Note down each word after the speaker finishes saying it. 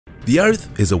The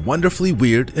Earth is a wonderfully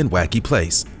weird and wacky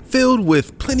place, filled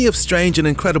with plenty of strange and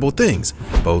incredible things,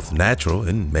 both natural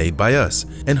and made by us.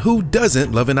 And who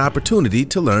doesn't love an opportunity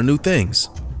to learn new things?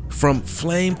 From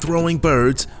flame-throwing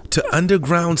birds to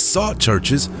underground salt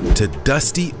churches to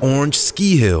dusty orange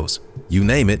ski hills. You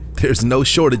name it, there's no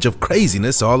shortage of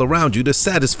craziness all around you to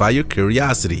satisfy your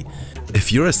curiosity.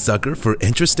 If you're a sucker for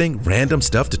interesting, random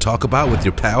stuff to talk about with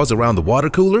your pals around the water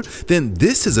cooler, then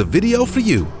this is a video for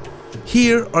you.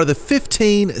 Here are the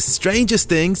 15 strangest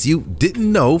things you didn't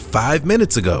know 5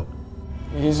 minutes ago.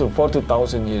 He's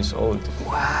 40,000 years old.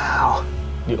 Wow!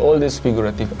 The oldest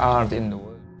figurative art in the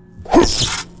world.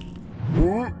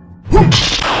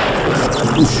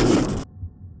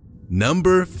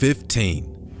 Number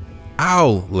 15.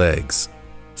 Owl legs.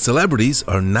 Celebrities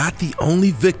are not the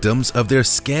only victims of their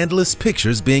scandalous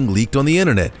pictures being leaked on the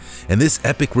internet, and this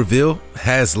epic reveal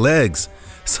has legs.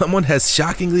 Someone has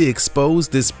shockingly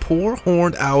exposed this poor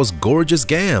horned owl's gorgeous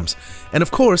gams, and of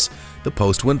course, the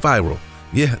post went viral.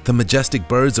 Yeah, the majestic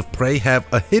birds of prey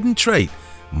have a hidden trait: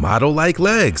 model-like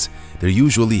legs. They're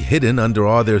usually hidden under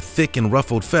all their thick and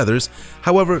ruffled feathers.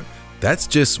 However, that's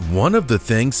just one of the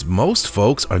things most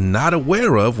folks are not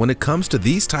aware of when it comes to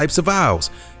these types of owls.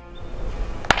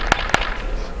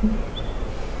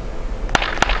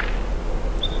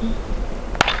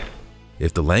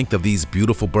 If the length of these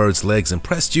beautiful birds' legs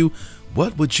impressed you,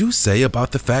 what would you say about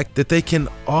the fact that they can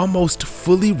almost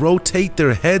fully rotate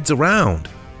their heads around?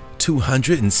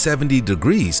 270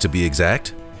 degrees to be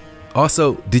exact.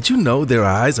 Also, did you know their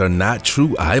eyes are not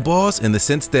true eyeballs in the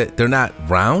sense that they're not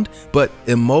round, but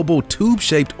immobile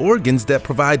tube-shaped organs that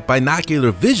provide binocular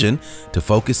vision to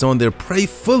focus on their prey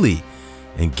fully?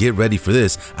 And get ready for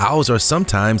this, owls are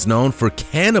sometimes known for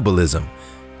cannibalism,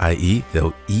 i.e.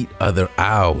 they'll eat other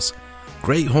owls.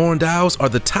 Great horned owls are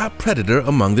the top predator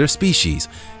among their species.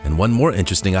 And one more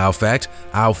interesting owl fact,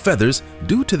 owl feathers,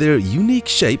 due to their unique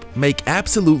shape, make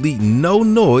absolutely no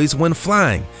noise when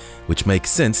flying, which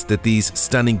makes sense that these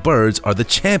stunning birds are the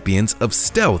champions of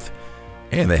stealth.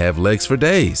 And they have legs for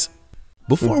days.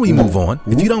 Before we move on,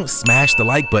 if you don't smash the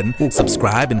like button,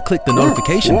 subscribe, and click the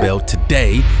notification bell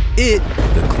today,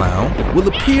 the clown, will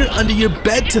appear under your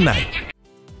bed tonight.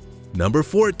 Number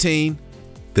 14.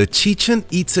 The Chichen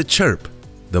Itza Chirp.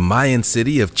 The Mayan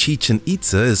city of Chichen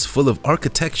Itza is full of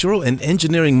architectural and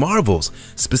engineering marvels,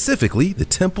 specifically the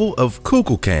Temple of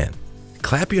Kukulkan.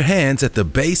 Clap your hands at the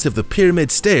base of the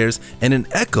pyramid stairs and an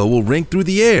echo will ring through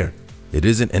the air. It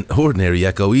isn't an ordinary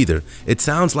echo either. It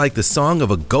sounds like the song of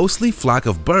a ghostly flock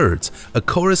of birds, a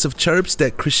chorus of chirps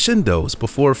that crescendos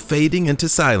before fading into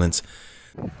silence.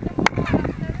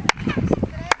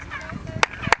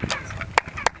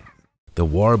 The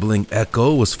warbling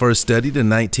echo was first studied in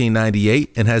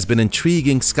 1998 and has been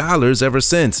intriguing scholars ever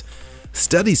since.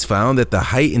 Studies found that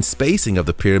the height and spacing of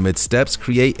the pyramid steps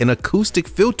create an acoustic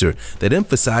filter that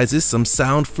emphasizes some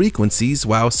sound frequencies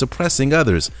while suppressing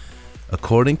others.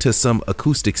 According to some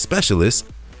acoustic specialists,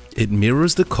 it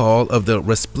mirrors the call of the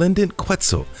resplendent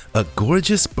quetzal, a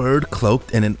gorgeous bird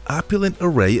cloaked in an opulent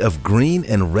array of green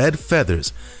and red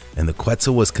feathers. And the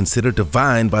quetzal was considered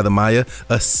divine by the Maya,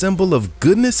 a symbol of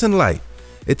goodness and light.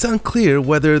 It's unclear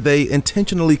whether they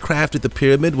intentionally crafted the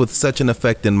pyramid with such an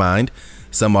effect in mind.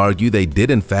 Some argue they did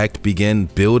in fact begin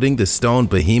building the stone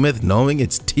behemoth knowing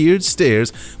its tiered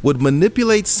stairs would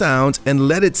manipulate sounds and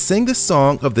let it sing the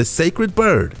song of the sacred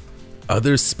bird.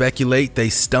 Others speculate they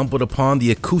stumbled upon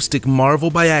the acoustic marvel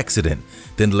by accident,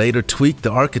 then later tweaked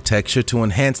the architecture to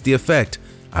enhance the effect.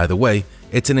 Either way,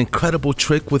 it's an incredible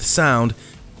trick with sound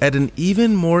at an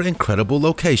even more incredible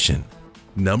location.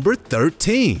 Number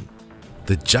 13.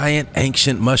 The giant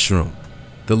ancient mushroom.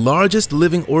 The largest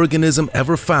living organism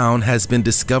ever found has been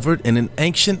discovered in an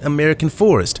ancient American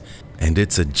forest, and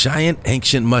it's a giant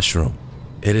ancient mushroom.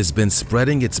 It has been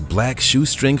spreading its black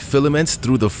shoestring filaments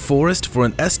through the forest for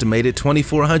an estimated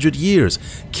 2,400 years,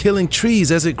 killing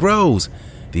trees as it grows.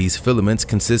 These filaments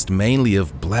consist mainly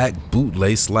of black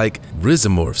bootlace-like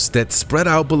rhizomorphs that spread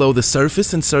out below the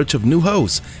surface in search of new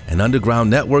hosts and underground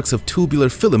networks of tubular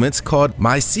filaments called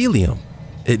mycelium.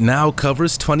 It now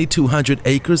covers 2,200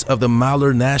 acres of the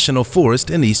Mauler National Forest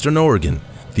in eastern Oregon.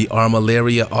 The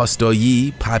Armillaria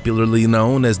ostoyi, popularly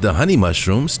known as the honey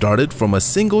mushroom, started from a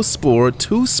single spore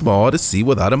too small to see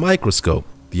without a microscope.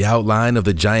 The outline of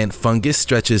the giant fungus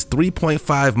stretches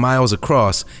 3.5 miles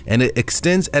across, and it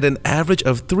extends at an average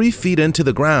of 3 feet into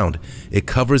the ground. It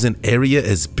covers an area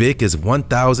as big as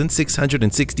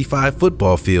 1,665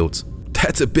 football fields.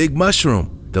 That's a big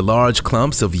mushroom. The large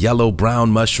clumps of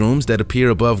yellow-brown mushrooms that appear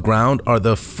above ground are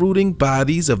the fruiting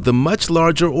bodies of the much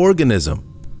larger organism.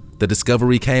 The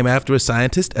discovery came after a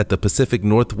scientist at the Pacific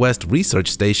Northwest Research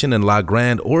Station in La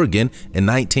Grande, Oregon in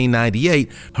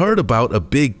 1998 heard about a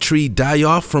big tree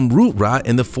die-off from root rot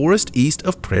in the forest east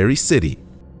of Prairie City.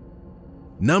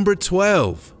 Number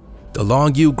 12. The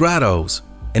Longyu Grottos.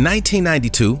 In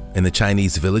 1992, in the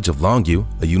Chinese village of Longyu,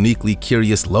 a uniquely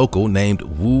curious local named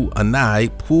Wu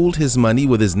Anai pooled his money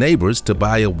with his neighbors to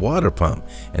buy a water pump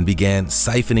and began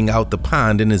siphoning out the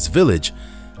pond in his village.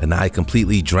 Anai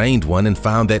completely drained one and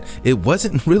found that it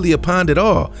wasn't really a pond at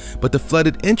all, but the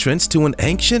flooded entrance to an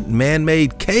ancient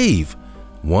man-made cave,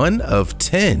 one of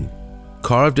 10.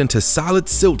 Carved into solid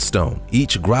siltstone,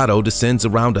 each grotto descends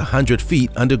around 100 feet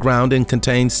underground and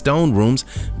contains stone rooms,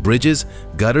 bridges,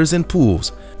 gutters, and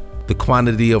pools. The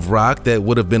quantity of rock that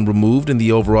would have been removed in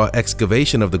the overall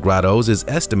excavation of the grottos is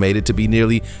estimated to be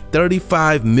nearly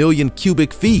 35 million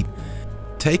cubic feet.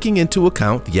 Taking into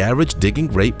account the average digging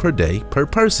rate per day per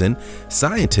person,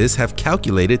 scientists have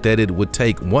calculated that it would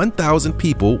take 1,000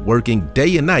 people working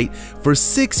day and night for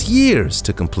 6 years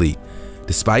to complete.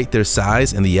 Despite their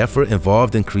size and the effort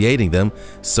involved in creating them,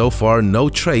 so far no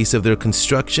trace of their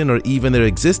construction or even their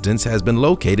existence has been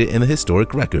located in the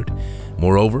historic record.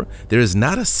 Moreover, there is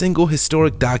not a single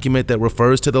historic document that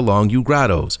refers to the Longyu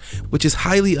Grottos, which is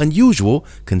highly unusual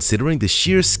considering the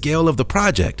sheer scale of the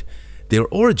project. Their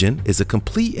origin is a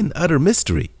complete and utter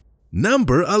mystery.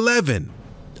 Number 11.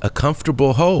 A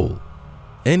Comfortable Hole.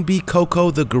 NB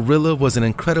Coco the gorilla was an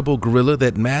incredible gorilla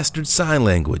that mastered sign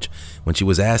language. When she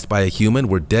was asked by a human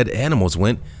where dead animals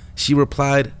went, she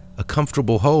replied, "A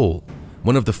comfortable hole."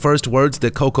 One of the first words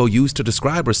that Coco used to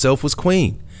describe herself was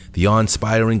queen. The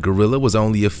awe-inspiring gorilla was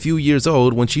only a few years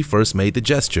old when she first made the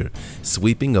gesture,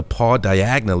 sweeping a paw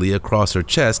diagonally across her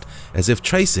chest as if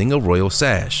tracing a royal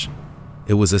sash.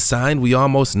 "It was a sign we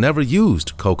almost never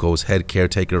used," Coco's head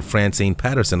caretaker Francine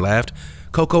Patterson laughed.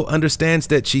 "Coco understands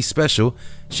that she's special.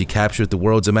 She captured the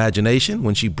world's imagination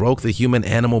when she broke the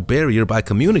human-animal barrier by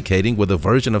communicating with a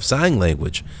version of sign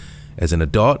language. As an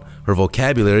adult, her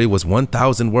vocabulary was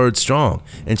 1,000 words strong,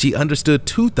 and she understood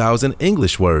 2,000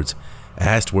 English words.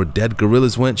 Asked where dead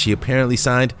gorillas went, she apparently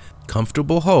signed,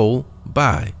 'Comfortable hole,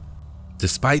 bye.'"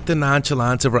 Despite the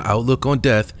nonchalance of her outlook on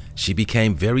death, she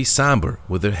became very somber,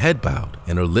 with her head bowed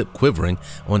and her lip quivering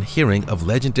on hearing of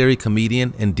legendary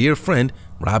comedian and dear friend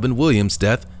Robin Williams'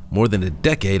 death more than a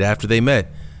decade after they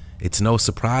met. It's no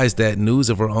surprise that news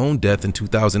of her own death in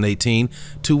 2018,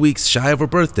 2 weeks shy of her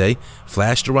birthday,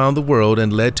 flashed around the world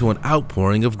and led to an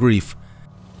outpouring of grief.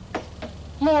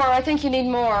 More, I think you need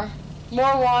more.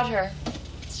 More water.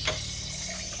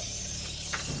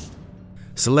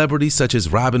 Celebrities such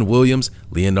as Robin Williams,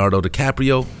 Leonardo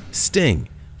DiCaprio, Sting,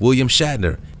 William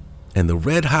Shatner, and the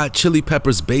Red Hot Chili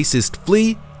Peppers bassist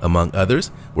Flea, among others,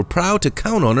 were proud to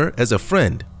count on her as a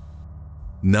friend.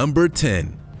 Number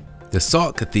 10. The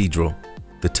Salt Cathedral.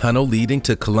 The tunnel leading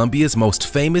to Colombia's most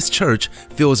famous church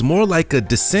feels more like a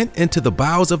descent into the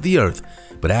bowels of the earth,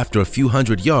 but after a few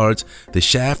hundred yards, the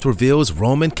shaft reveals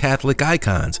Roman Catholic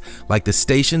icons like the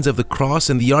Stations of the Cross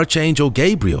and the Archangel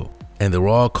Gabriel, and they're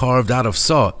all carved out of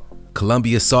salt.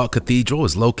 Colombia's Salt Cathedral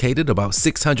is located about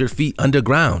 600 feet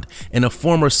underground in a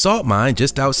former salt mine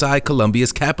just outside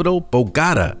Colombia's capital,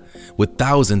 Bogota, with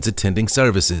thousands attending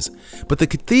services. But the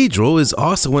cathedral is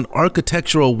also an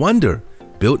architectural wonder,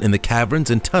 built in the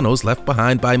caverns and tunnels left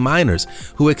behind by miners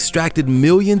who extracted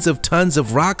millions of tons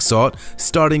of rock salt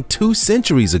starting 2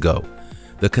 centuries ago.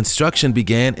 The construction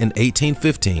began in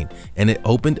 1815 and it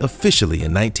opened officially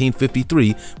in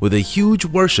 1953 with a huge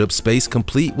worship space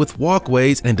complete with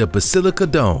walkways and a basilica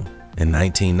dome. In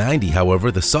 1990, however,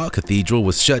 the Salt Cathedral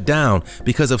was shut down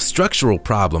because of structural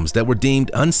problems that were deemed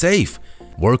unsafe.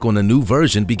 Work on a new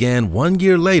version began 1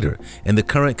 year later, and the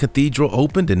current cathedral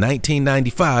opened in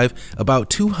 1995,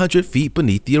 about 200 feet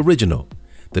beneath the original.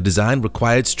 The design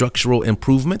required structural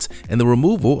improvements and the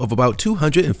removal of about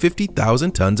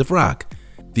 250,000 tons of rock.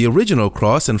 The original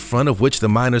cross in front of which the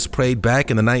miners prayed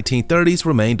back in the 1930s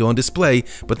remained on display,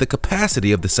 but the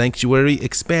capacity of the sanctuary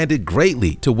expanded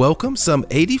greatly to welcome some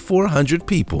 8,400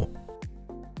 people.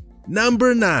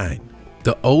 Number 9.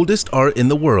 The oldest art in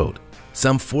the world.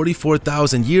 Some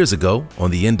 44,000 years ago,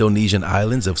 on the Indonesian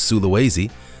islands of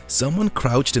Sulawesi, someone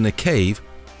crouched in a cave,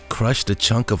 crushed a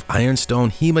chunk of ironstone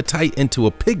hematite into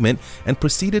a pigment, and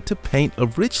proceeded to paint a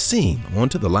rich scene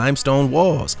onto the limestone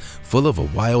walls, full of a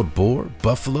wild boar,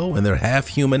 buffalo, and their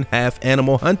half-human,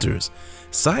 half-animal hunters.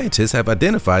 Scientists have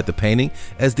identified the painting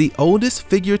as the oldest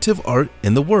figurative art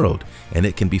in the world, and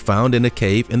it can be found in a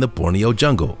cave in the Borneo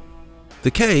jungle.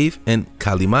 The cave in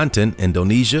Kalimantan,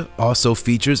 Indonesia, also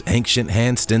features ancient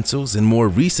hand stencils and more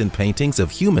recent paintings of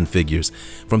human figures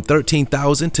from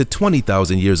 13,000 to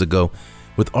 20,000 years ago.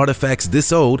 With artifacts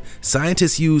this old,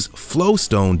 scientists use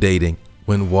flowstone dating.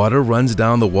 When water runs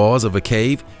down the walls of a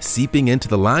cave, seeping into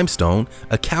the limestone,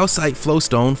 a calcite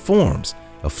flowstone forms.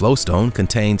 A flowstone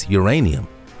contains uranium,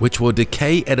 which will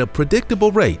decay at a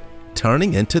predictable rate,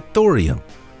 turning into thorium.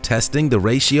 Testing the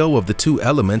ratio of the two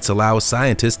elements allows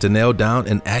scientists to nail down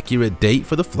an accurate date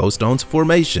for the flowstone's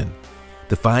formation.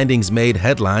 The findings made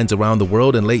headlines around the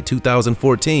world in late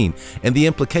 2014, and the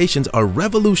implications are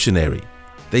revolutionary.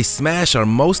 They smash our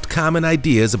most common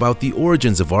ideas about the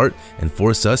origins of art and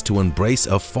force us to embrace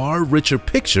a far richer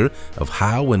picture of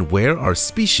how and where our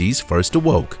species first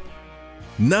awoke.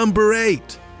 Number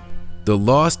 8. The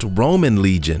Lost Roman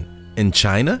Legion. In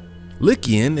China,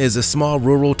 Liqian is a small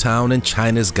rural town in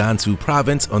China's Gansu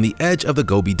province on the edge of the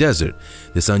Gobi Desert.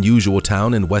 This unusual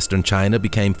town in western China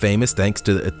became famous thanks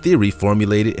to a theory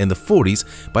formulated in the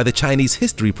 40s by the Chinese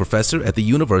history professor at the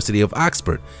University of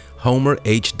Oxford, Homer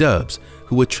H. Dubs,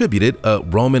 who attributed a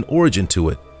Roman origin to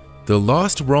it. The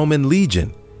Lost Roman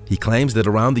Legion. He claims that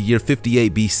around the year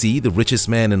 58 BC, the richest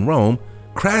man in Rome,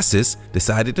 Crassus,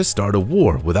 decided to start a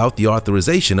war without the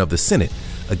authorization of the Senate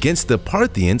against the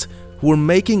Parthians, who were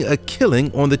making a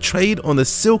killing on the trade on the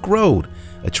Silk Road,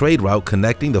 a trade route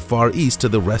connecting the Far East to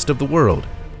the rest of the world.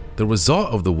 The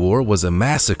result of the war was a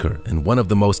massacre and one of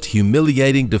the most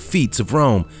humiliating defeats of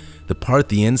Rome. The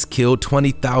Parthians killed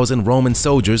 20,000 Roman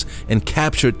soldiers and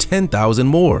captured 10,000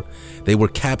 more. They were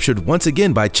captured once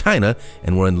again by China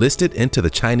and were enlisted into the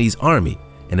Chinese army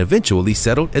and eventually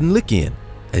settled in Liqian.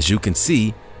 As you can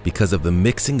see, because of the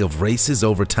mixing of races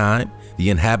over time, the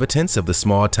inhabitants of the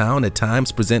small town at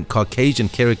times present Caucasian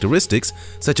characteristics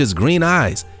such as green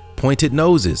eyes, pointed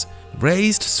noses,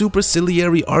 raised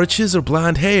superciliary arches, or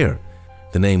blonde hair.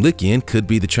 The name Liqian could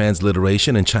be the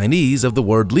transliteration in Chinese of the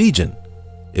word legion.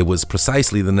 It was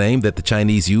precisely the name that the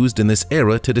Chinese used in this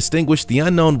era to distinguish the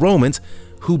unknown Romans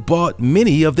who bought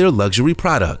many of their luxury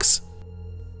products.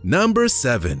 Number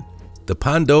 7. The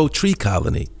Pando Tree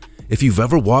Colony. If you've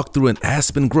ever walked through an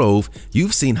aspen grove,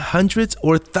 you've seen hundreds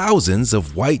or thousands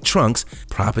of white trunks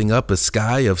propping up a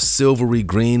sky of silvery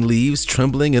green leaves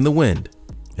trembling in the wind.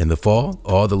 In the fall,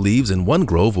 all the leaves in one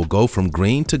grove will go from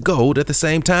green to gold at the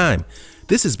same time.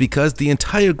 This is because the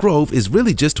entire grove is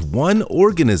really just one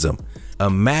organism, a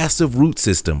massive root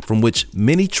system from which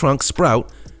many trunks sprout,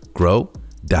 grow,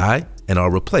 die, and are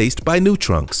replaced by new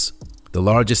trunks. The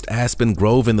largest aspen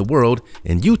grove in the world,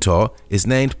 in Utah, is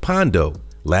named Pando,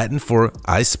 Latin for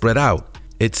I spread out.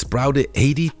 It sprouted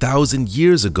 80,000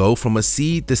 years ago from a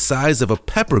seed the size of a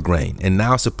pepper grain and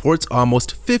now supports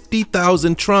almost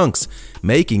 50,000 trunks,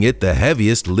 making it the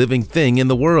heaviest living thing in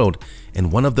the world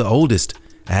and one of the oldest.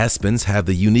 Aspens have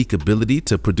the unique ability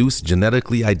to produce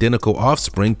genetically identical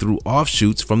offspring through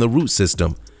offshoots from the root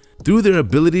system. Through their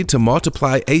ability to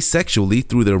multiply asexually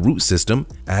through their root system,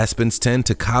 aspens tend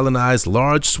to colonize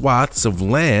large swaths of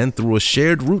land through a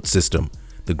shared root system.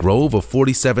 The grove of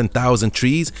 47,000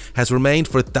 trees has remained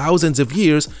for thousands of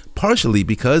years, partially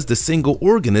because the single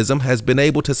organism has been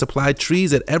able to supply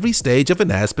trees at every stage of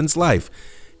an aspen's life,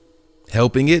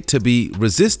 helping it to be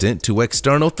resistant to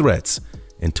external threats.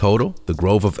 In total, the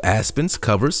grove of aspens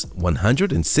covers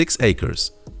 106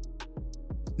 acres.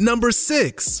 Number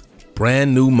 6.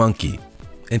 Brand new monkey.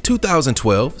 In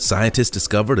 2012, scientists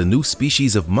discovered a new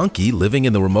species of monkey living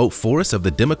in the remote forests of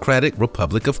the Democratic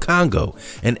Republic of Congo,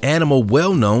 an animal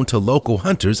well known to local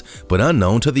hunters but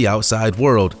unknown to the outside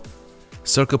world.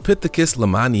 Cercopithecus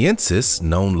lemaniensis,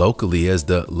 known locally as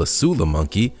the Lasula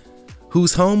monkey,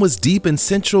 whose home was deep in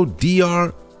central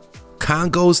DR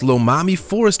Congo's Lomami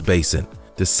forest basin.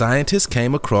 The scientists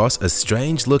came across a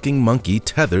strange-looking monkey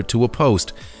tethered to a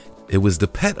post. It was the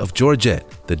pet of Georgette,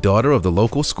 the daughter of the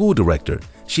local school director.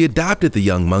 She adopted the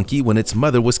young monkey when its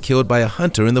mother was killed by a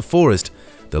hunter in the forest.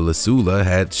 The Lasula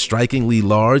had strikingly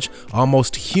large,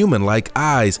 almost human-like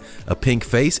eyes, a pink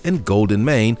face, and golden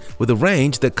mane, with a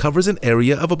range that covers an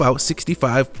area of about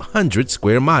 6,500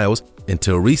 square miles.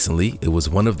 Until recently, it was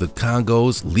one of the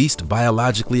Congo's least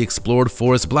biologically explored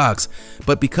forest blocks,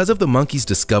 but because of the monkey's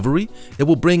discovery, it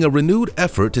will bring a renewed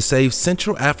effort to save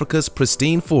Central Africa's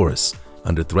pristine forests.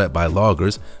 Under threat by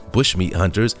loggers, bushmeat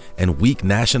hunters, and weak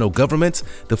national governments,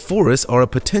 the forests are a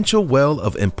potential well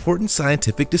of important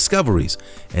scientific discoveries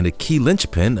and a key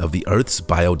linchpin of the Earth's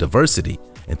biodiversity.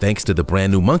 And thanks to the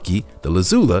brand new monkey, the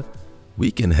Lasula,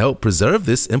 we can help preserve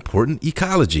this important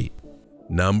ecology.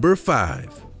 Number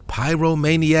 5.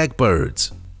 Pyromaniac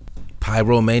birds.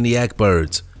 Pyromaniac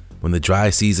birds. When the dry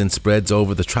season spreads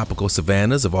over the tropical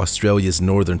savannas of Australia's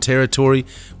Northern Territory,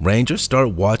 rangers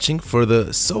start watching for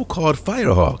the so-called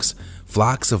firehawks,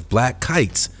 flocks of black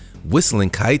kites. whistling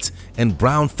kites, and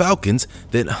brown falcons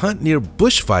that hunt near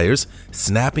bushfires,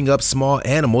 snapping up small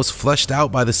animals flushed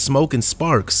out by the smoke and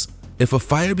sparks. If a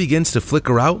fire begins to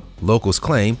flicker out, locals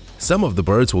claim, some of the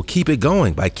birds will keep it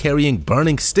going by carrying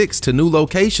burning sticks to new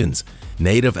locations.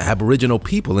 Native Aboriginal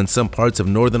people in some parts of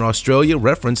northern Australia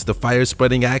referenced the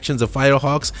fire-spreading actions of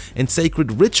firehawks in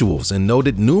sacred rituals and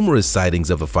noted numerous sightings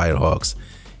of the firehawks.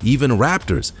 Even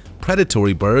raptors,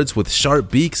 predatory birds with sharp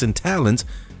beaks and talons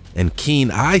and keen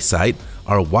eyesight,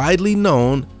 are widely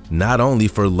known not only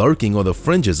for lurking on the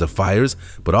fringes of fires,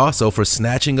 but also for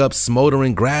snatching up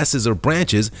smoldering grasses or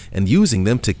branches and using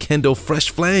them to kindle fresh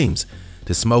flames,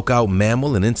 to smoke out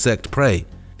mammal and insect prey.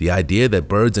 The idea that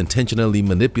birds intentionally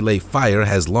manipulate fire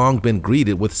has long been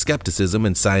greeted with skepticism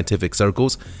in scientific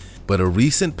circles, but a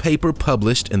recent paper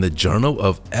published in the Journal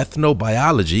of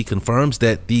Ethnobiology confirms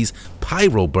that these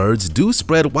pyro birds do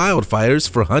spread wildfires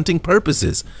for hunting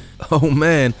purposes. Oh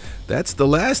man, that's the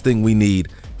last thing we need.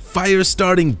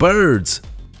 Fire-starting birds.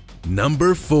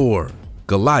 Number 4.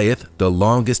 Goliath, the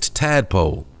longest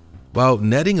tadpole. While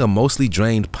netting a mostly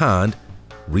drained pond,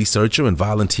 researcher and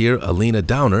volunteer Alina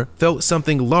Downer felt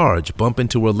something large bump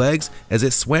into her legs as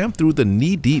it swam through the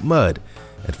knee-deep mud.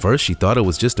 At first, she thought it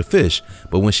was just a fish,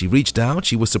 but when she reached down,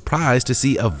 she was surprised to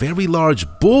see a very large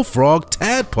bullfrog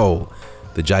tadpole.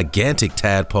 The gigantic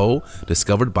tadpole,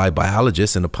 discovered by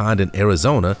biologists in a pond in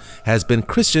Arizona, has been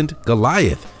christened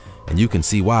Goliath, and you can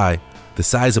see why. The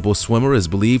sizable swimmer is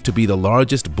believed to be the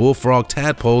largest bullfrog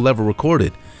tadpole ever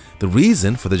recorded. The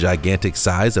reason for the gigantic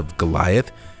size of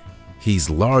Goliath, he's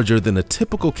larger than a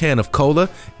typical can of cola,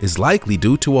 is likely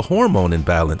due to a hormone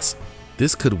imbalance.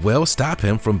 This could well stop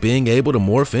him from being able to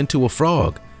morph into a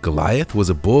frog. Goliath was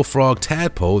a bullfrog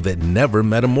tadpole that never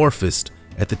metamorphosed.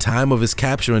 At the time of his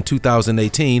capture in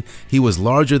 2018, he was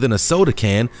larger than a soda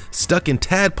can, stuck in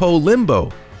tadpole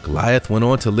limbo. Goliath went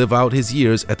on to live out his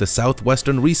years at the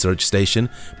Southwestern Research Station,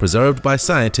 preserved by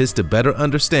scientists to better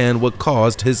understand what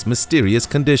caused his mysterious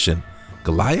condition.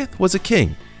 Goliath was a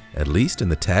king, at least in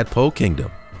the tadpole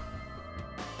kingdom.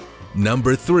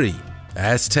 Number 3.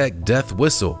 Aztec death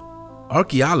whistle.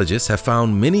 Archaeologists have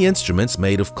found many instruments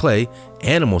made of clay,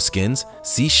 animal skins,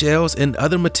 seashells, and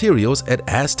other materials at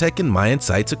Aztec and Mayan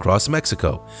sites across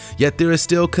Mexico. Yet there is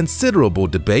still considerable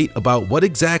debate about what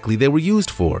exactly they were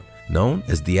used for. Known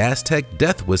as the Aztec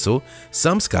death whistle,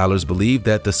 some scholars believe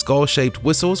that the skull-shaped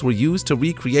whistles were used to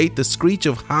recreate the screech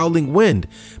of howling wind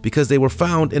because they were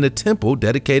found in a temple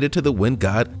dedicated to the wind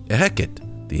god Hecate.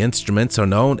 The instruments are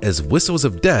known as whistles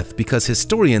of death because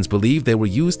historians believe they were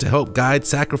used to help guide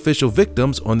sacrificial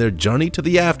victims on their journey to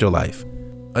the afterlife.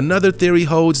 Another theory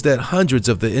holds that hundreds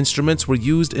of the instruments were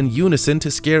used in unison to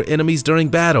scare enemies during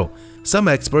battle. Some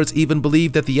experts even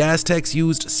believe that the Aztecs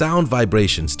used sound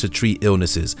vibrations to treat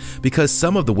illnesses because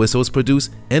some of the whistles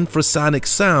produce infrasonic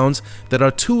sounds that are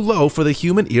too low for the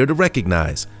human ear to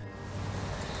recognize.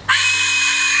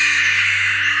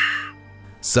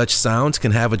 Such sounds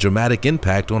can have a dramatic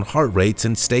impact on heart rates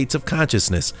and states of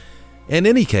consciousness. In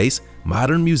any case,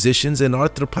 modern musicians and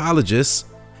anthropologists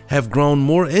have grown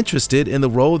more interested in the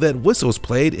role that whistles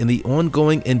played in the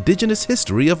ongoing indigenous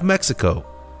history of Mexico.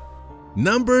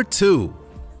 Number 2.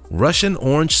 Russian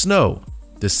orange snow.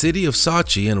 The city of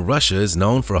Sochi in Russia is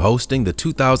known for hosting the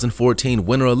 2014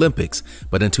 Winter Olympics,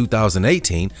 but in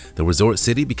 2018, the resort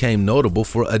city became notable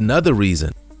for another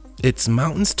reason. Its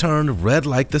mountains turned red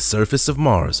like the surface of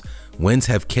Mars. Winds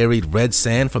have carried red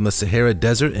sand from the Sahara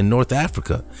Desert in North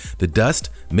Africa. The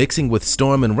dust, mixing with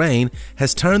storm and rain,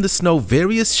 has turned the snow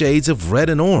various shades of red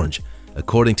and orange.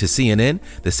 According to CNN,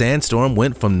 the sandstorm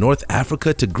went from North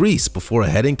Africa to Greece before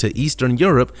heading to Eastern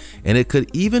Europe, and it could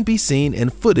even be seen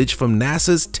in footage from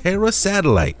NASA's Terra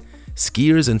satellite.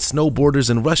 Skiers and snowboarders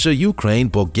in Russia, Ukraine,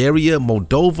 Bulgaria,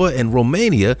 Moldova, and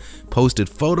Romania posted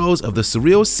photos of the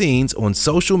surreal scenes on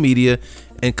social media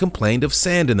and complained of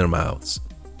sand in their mouths.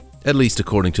 At least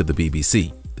according to the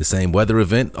BBC. The same weather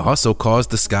event also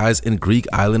caused the skies in Greek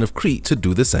island of Crete to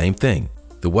do the same thing.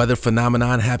 The weather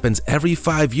phenomenon happens every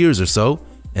 5 years or so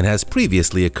and has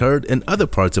previously occurred in other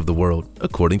parts of the world,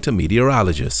 according to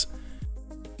meteorologists.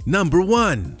 Number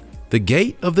 1. The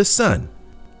Gate of the Sun.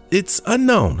 It's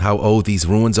unknown how old these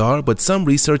ruins are, but some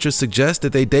researchers suggest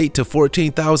that they date to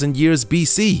 14,000 years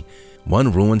BC.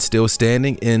 One ruin still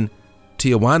standing in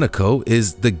Tiahuanaco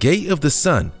is the Gate of the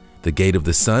Sun. The Gate of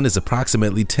the Sun is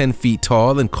approximately 10 feet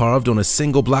tall and carved on a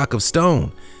single block of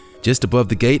stone. Just above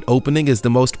the gate opening is the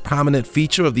most prominent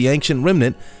feature of the ancient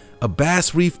remnant, a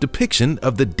bas-relief depiction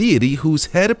of the deity whose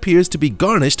head appears to be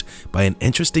garnished by an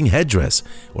interesting headdress,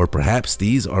 or perhaps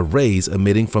these are rays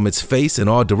emitting from its face in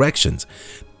all directions.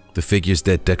 The figures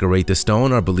that decorate the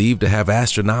stone are believed to have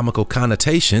astronomical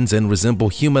connotations and resemble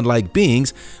human-like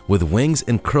beings with wings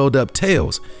and curled-up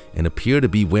tails, and appear to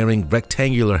be wearing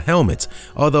rectangular helmets,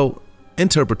 although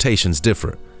interpretations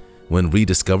differ. When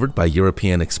rediscovered by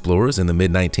European explorers in the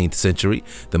mid-19th century,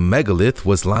 the megalith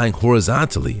was lying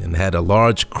horizontally and had a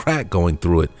large crack going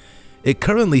through it. It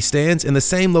currently stands in the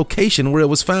same location where it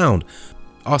was found.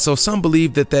 Also, some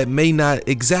believe that may not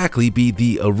exactly be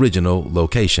the original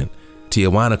location.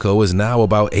 Tiahuanaco is now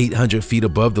about 800 feet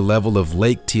above the level of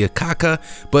Lake Titicaca,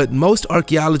 but most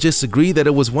archaeologists agree that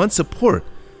it was once a port.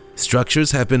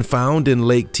 Structures have been found in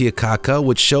Lake Titicaca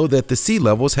which show that the sea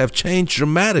levels have changed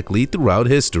dramatically throughout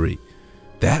history.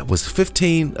 That was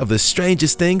 15 of the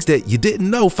strangest things that you didn't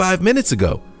know 5 minutes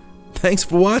ago. Thanks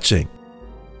for watching.